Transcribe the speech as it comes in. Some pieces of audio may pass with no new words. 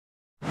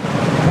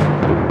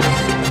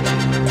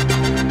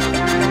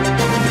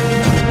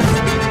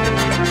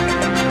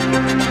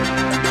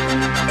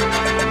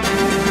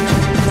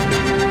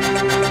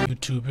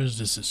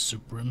this is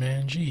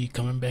Superman G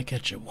coming back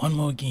at you one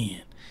more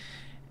again.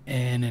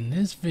 And in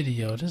this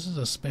video, this is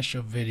a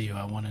special video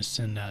I want to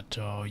send out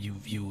to all you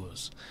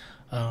viewers.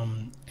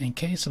 In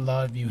case a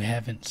lot of you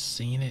haven't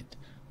seen it,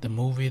 the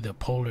movie The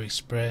Polar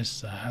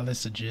Express, I highly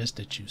suggest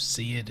that you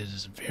see it. It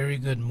is a very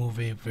good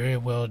movie, very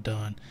well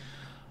done,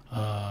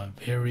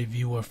 very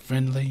viewer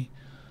friendly.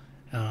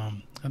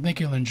 I think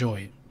you'll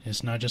enjoy it.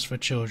 It's not just for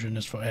children,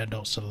 it's for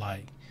adults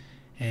alike.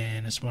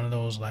 And it's one of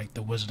those like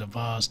the Wizard of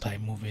Oz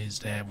type movies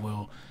that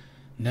will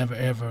never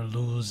ever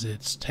lose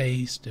its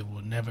taste. It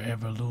will never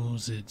ever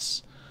lose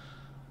its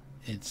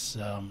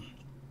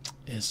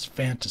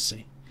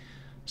fantasy.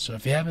 So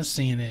if you haven't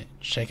seen it,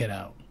 check it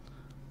out.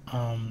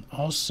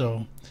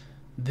 Also,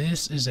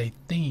 this is a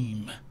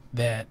theme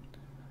that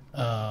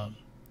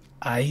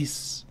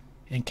ice,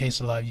 in case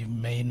a lot of you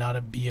may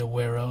not be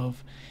aware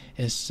of,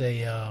 is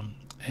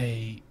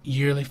a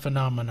yearly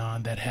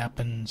phenomenon that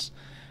happens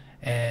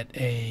at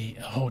a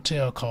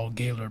hotel called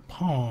Gaylord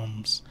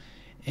Palms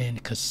in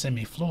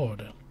Kissimmee,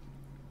 Florida.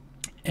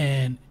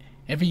 And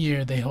every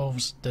year they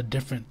host a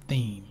different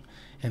theme.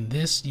 And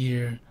this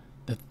year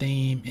the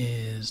theme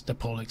is the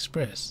Polar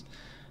Express.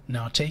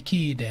 Now take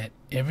heed that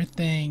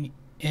everything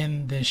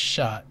in this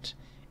shot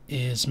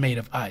is made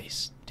of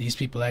ice. These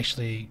people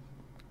actually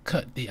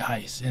cut the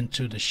ice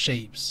into the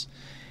shapes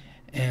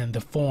and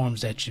the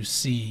forms that you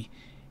see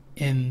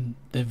in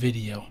the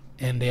video,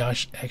 and they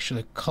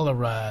actually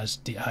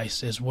colorized the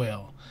ice as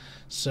well.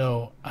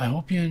 So I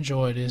hope you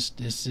enjoy this.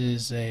 This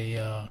is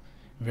a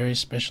very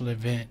special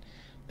event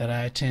that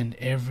I attend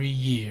every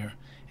year,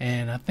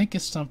 and I think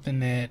it's something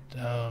that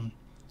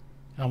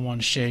I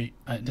want to share.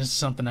 This is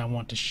something I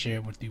want to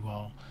share with you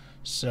all.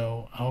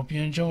 So I hope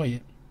you enjoy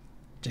it.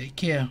 Take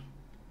care.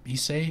 Be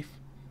safe.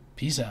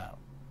 Peace out.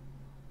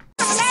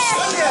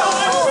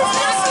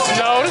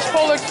 No, this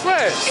Polar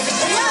Express.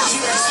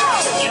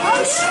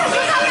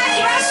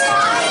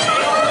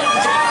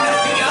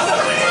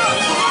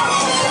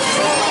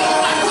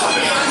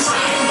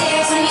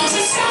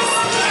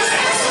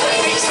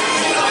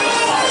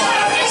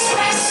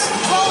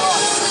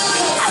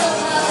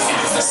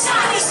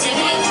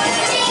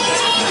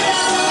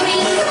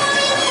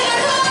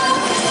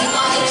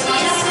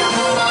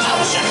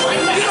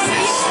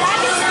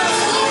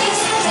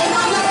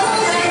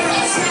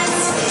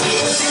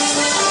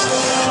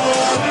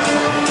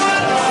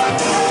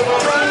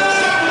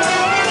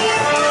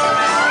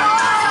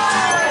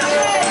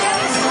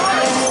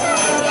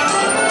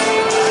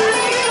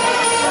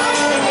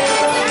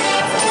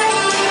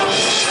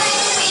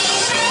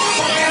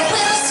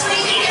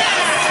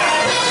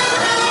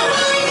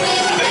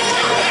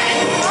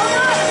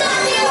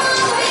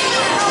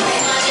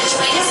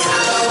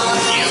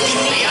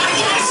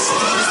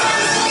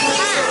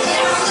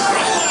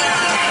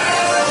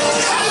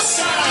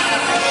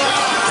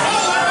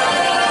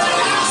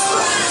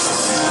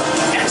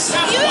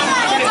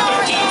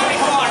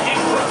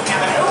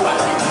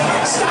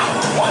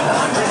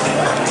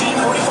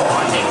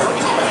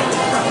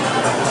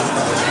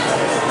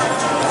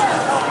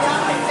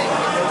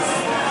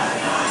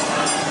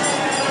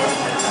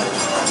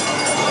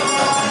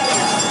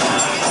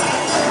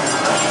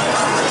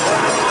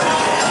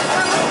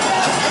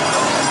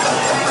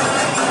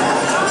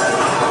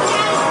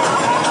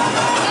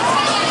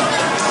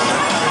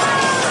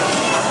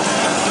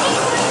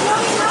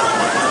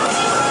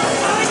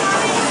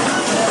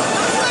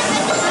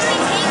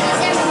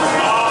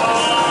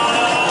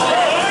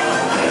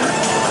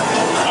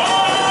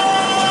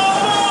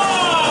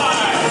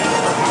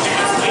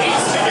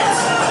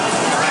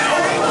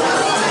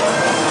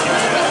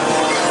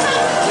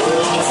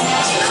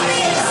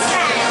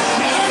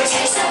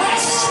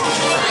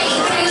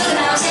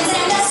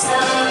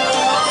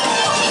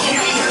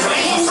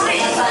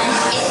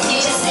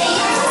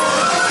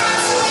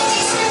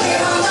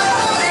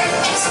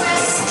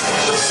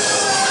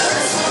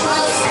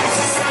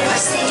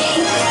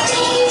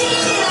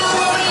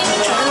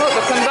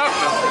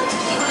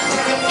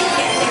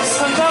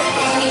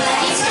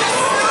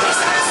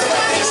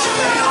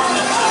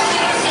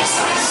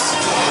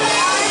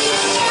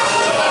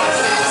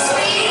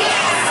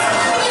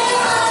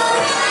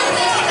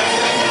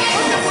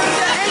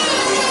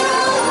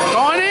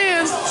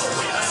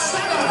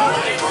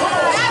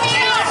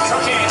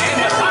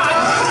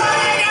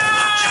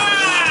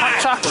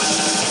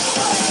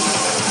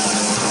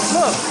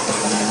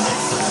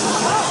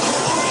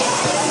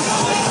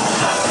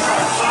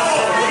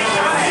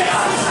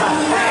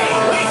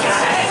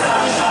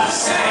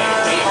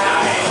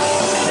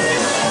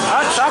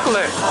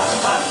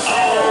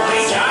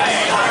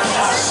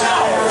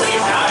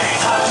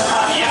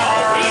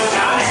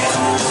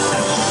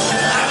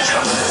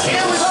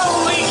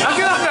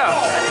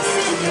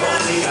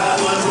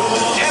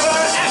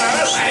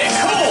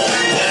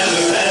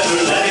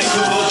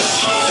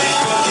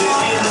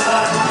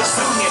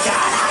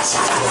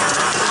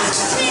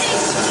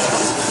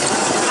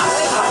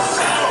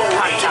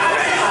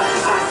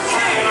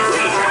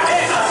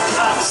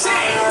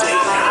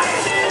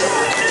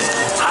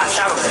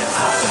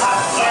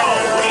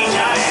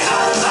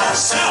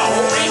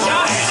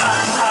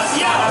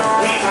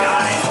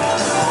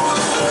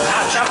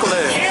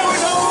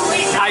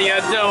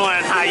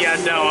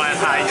 doing?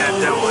 How you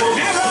doing?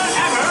 Never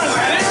ever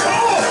let it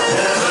cool.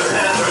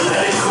 Never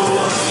let it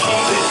cool.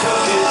 Keep it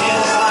cooking in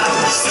the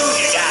fire. Soon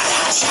you got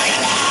hot chocolate.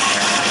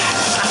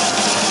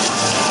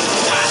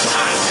 Hot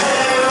time.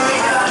 We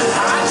got it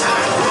hot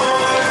time.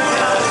 We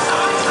got it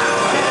hot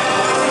time.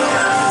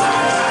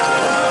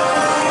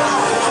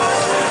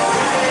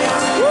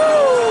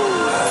 Woo!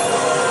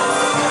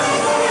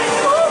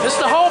 It's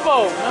the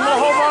hobo. Remember the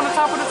hobo on the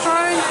top of the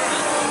train?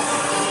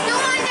 The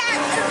one that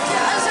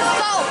is a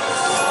boat.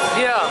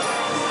 Yeah,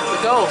 the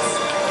ghost.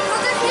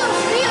 Because if you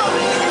feel,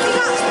 if you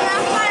got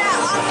smacked by that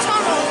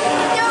tunnel,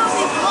 there will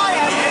be blood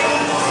everywhere.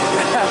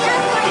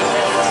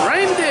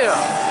 Reindeer.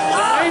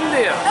 The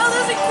reindeer. Oh,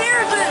 there's a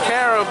caribou.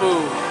 Caribou.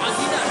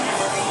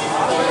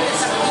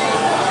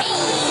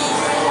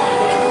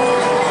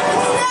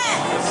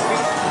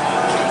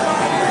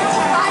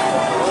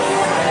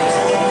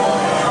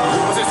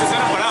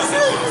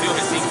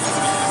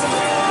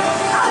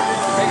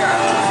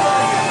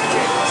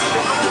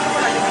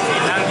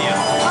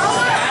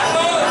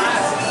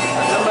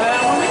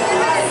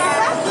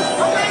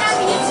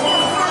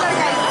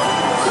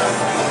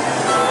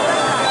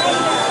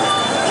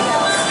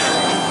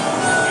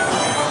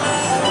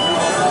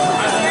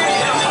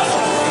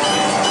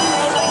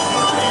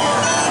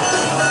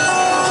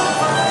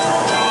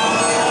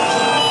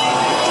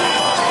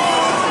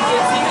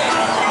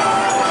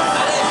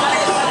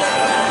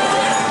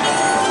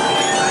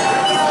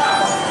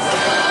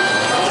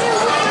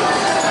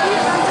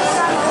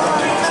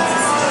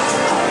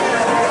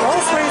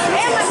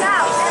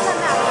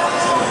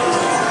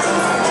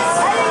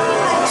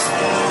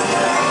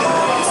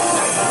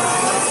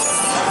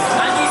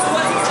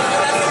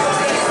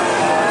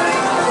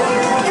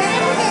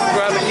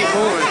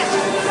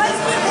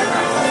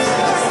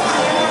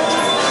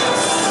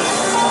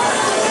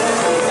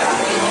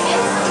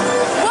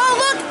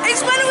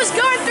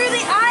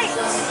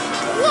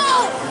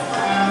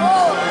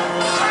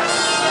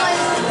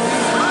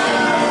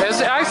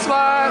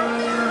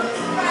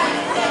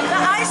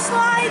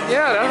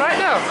 Yeah, that's right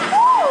now.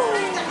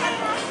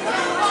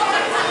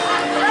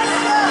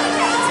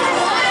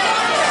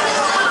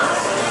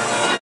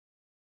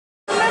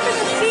 Remember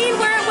the scene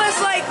where it was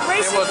like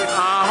racing It was,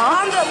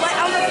 on the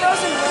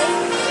frozen lake?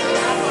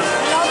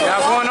 Y'all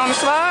going on the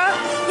slide?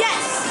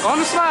 Yes. Go on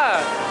the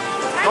slide.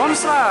 Go on the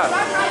slide.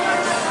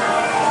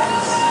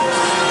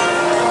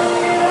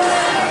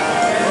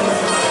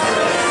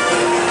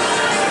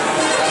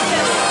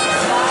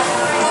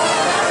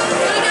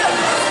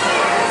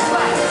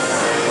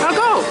 Now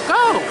go,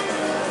 go.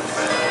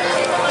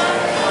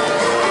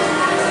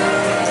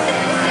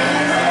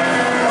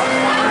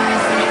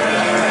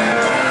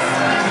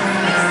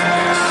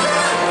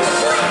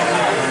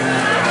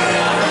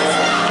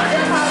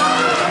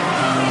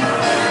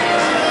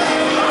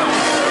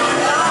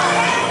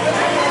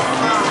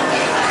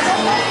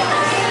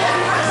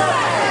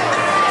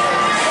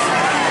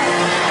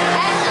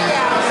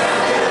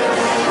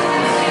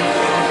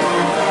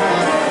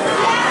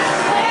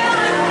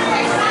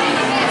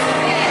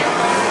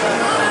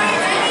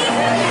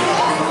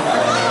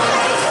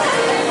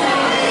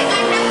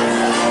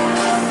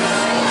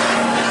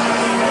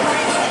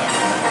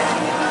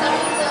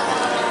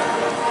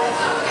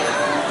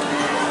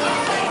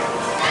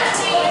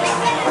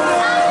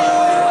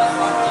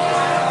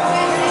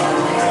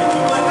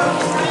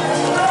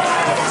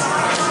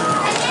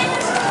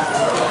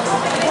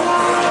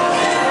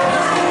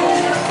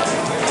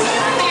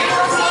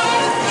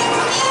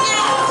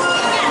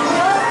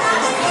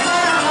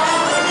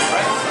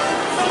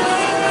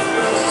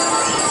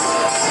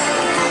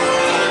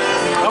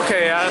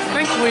 Okay, I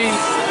think we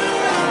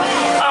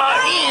are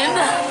in.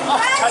 Oh,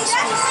 touch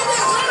me.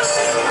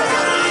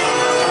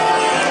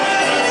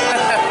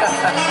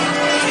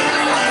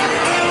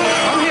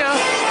 I'm here.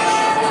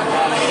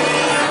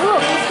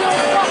 Look, let's go.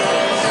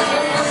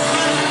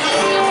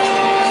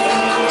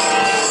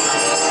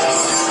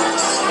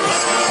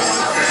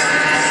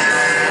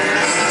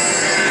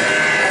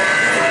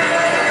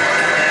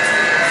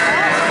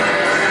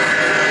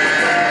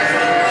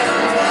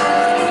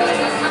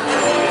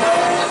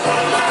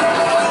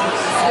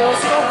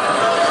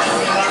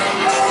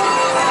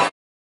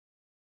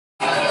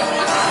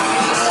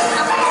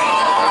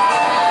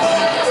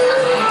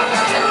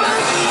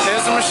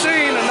 There's a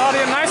machine, a naughty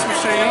and nice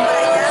machine.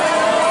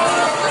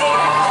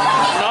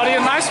 Naughty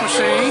and nice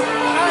machine.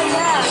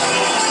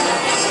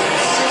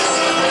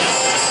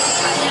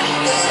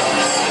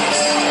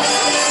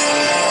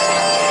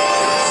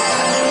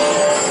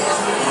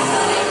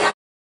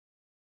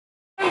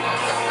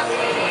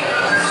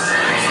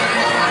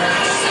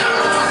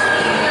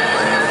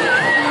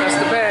 That's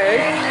the bag.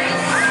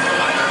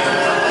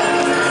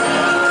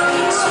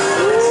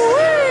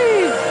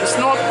 Woo-wee! It's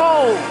North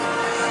Pole.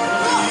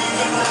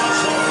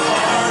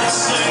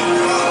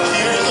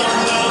 Hear the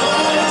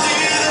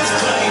melody that's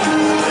playing.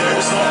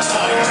 There's no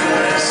time to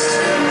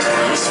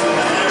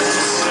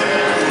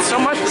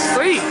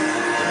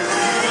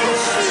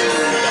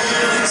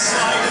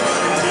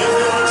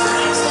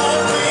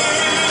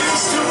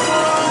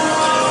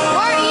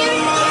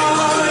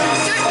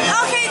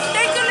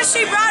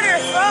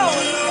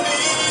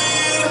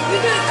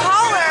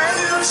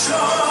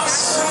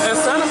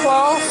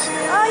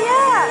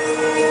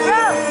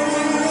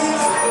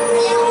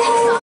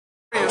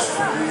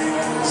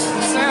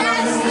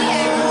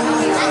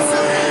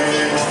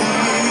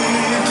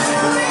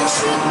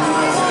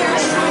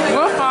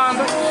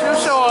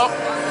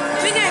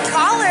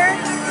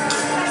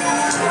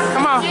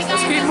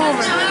keep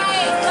moving.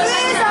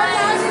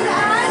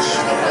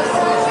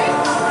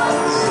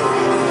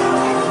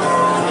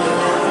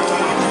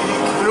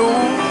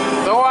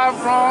 Though I've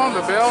grown,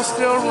 the bell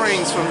still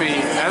rings for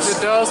me, as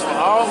it does for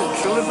all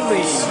who truly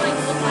believe.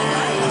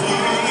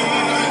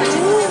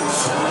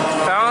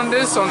 Found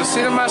this on the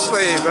seat of my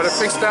slave. Better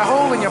fix that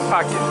hole in your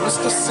pocket,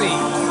 Mr. C.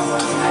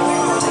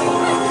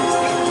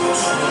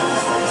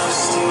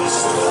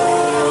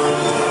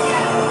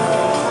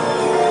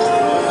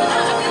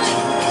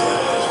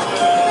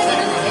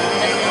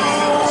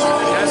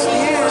 Yes, he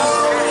is.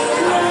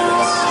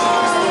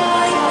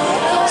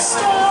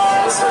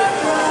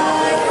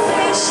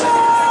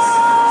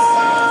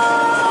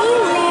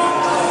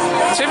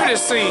 Nativity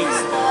scene.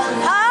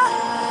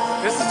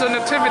 Huh? This is a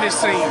nativity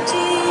scene.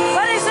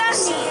 What does that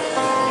mean?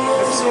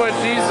 This is where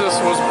Jesus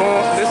was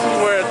born. This is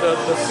where the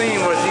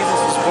scene where Jesus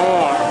was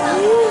born.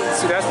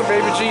 See, that's the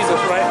baby Jesus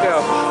right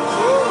there.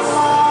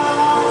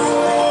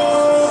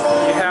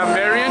 You have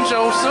Mary and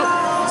Joseph.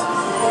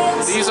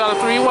 These are the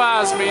three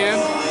wise men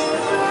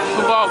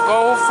who bought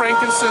gold,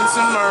 frankincense,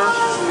 and myrrh.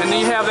 And then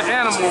you have the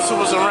animals who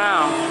was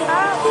around.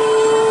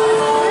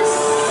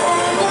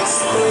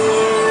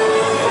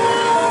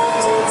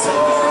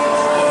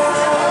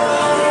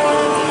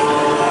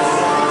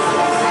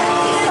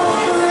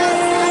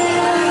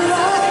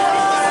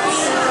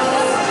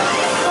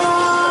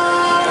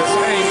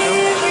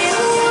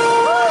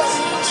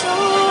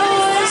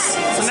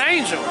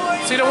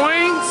 See the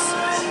wings?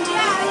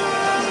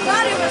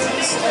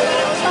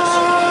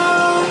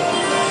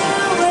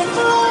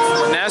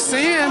 And that's the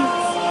end.